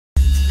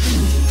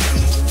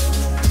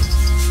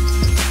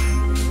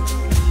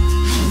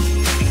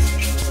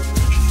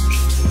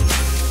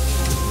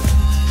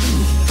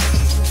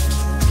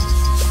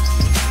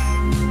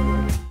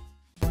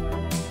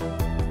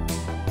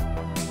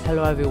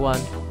Hello everyone,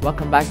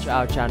 welcome back to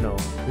our channel.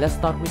 Let's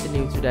start with the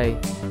news today.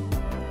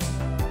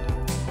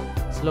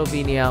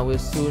 Slovenia will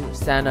soon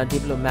send a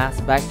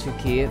diplomat back to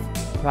Kiev,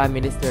 Prime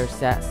Minister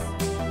says.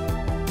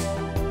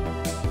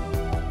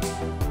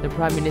 The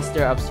Prime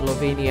Minister of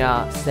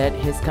Slovenia said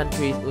his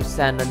country will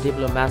send a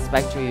diplomat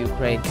back to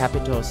Ukraine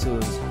capital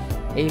soon,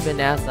 even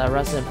as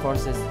Russian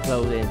forces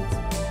close in.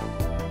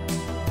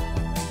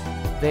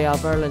 They are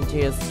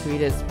volunteers,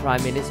 tweeted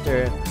Prime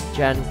Minister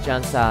Jan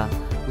Jansa.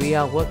 We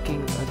are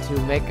working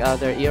to make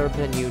other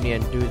European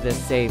Union do the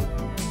same.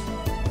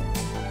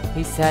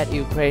 He said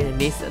Ukraine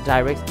needs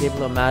direct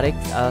diplomatic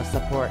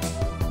support.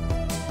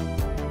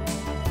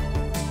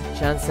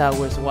 Jansa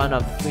was one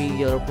of 3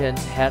 European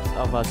heads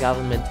of a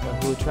government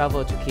who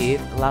traveled to Kiev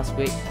last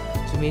week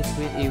to meet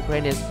with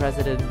Ukraine's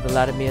President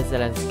Vladimir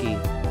Zelensky.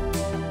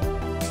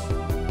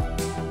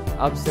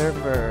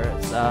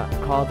 Observers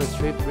call the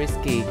trip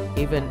risky,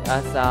 even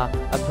as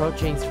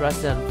approaching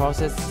Russian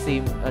forces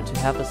seem to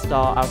have a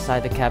stall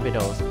outside the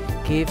capitals.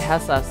 Kiev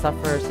has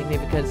suffered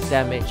significant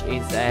damage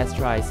in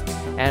airstrikes,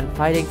 and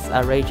fighting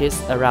rages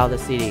around the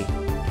city.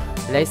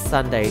 Late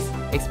Sunday,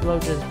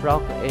 explosions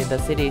broke in the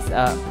city's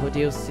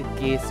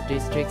Podilsky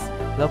districts,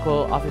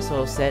 local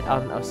officials said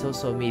on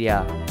social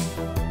media.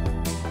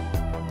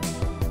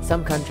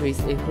 Some countries,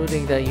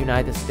 including the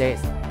United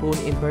States, pulled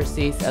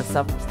embassies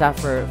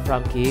staffer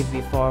from Kiev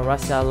before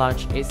Russia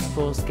launched its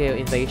full-scale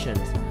invasion,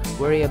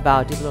 worried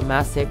about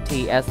diplomat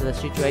safety as the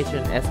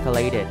situation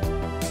escalated.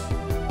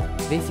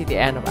 This is the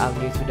end of our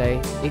news today.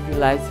 If you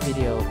like this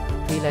video,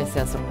 please like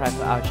and subscribe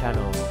to our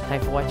channel.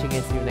 Thanks for watching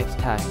and see you next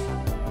time.